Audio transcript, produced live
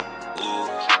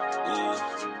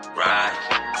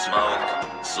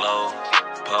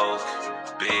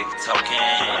big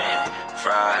token,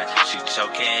 fried, she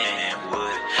choking,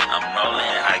 wood, I'm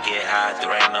rolling, I get high,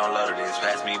 there ain't no load of this,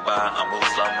 pass me by, I move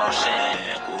slow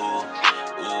motion, ooh,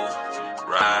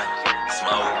 ride,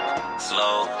 smoke,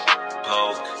 slow,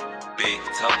 poke, big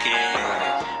token,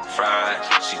 fried,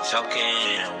 she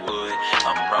choking, wood,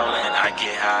 I'm rolling, I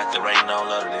get high, there ain't no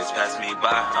load of this, pass me by,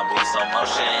 I move slow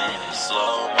motion,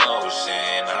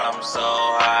 I'm so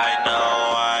high, no,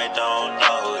 I don't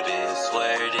notice,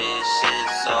 swear this shit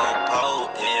so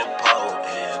potent,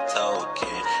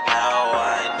 token, how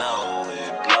I know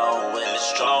it, blowing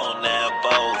strong that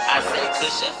both, I say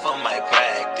good shit for my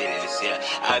practice, yeah,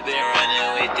 I've been running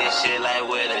with this shit like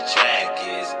where the track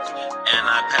is, and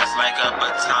I pass like a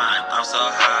baton, I'm so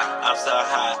high,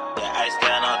 yeah, I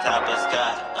stand on top of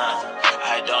sky,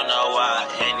 I don't know why,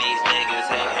 and these niggas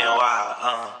hating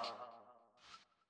wild,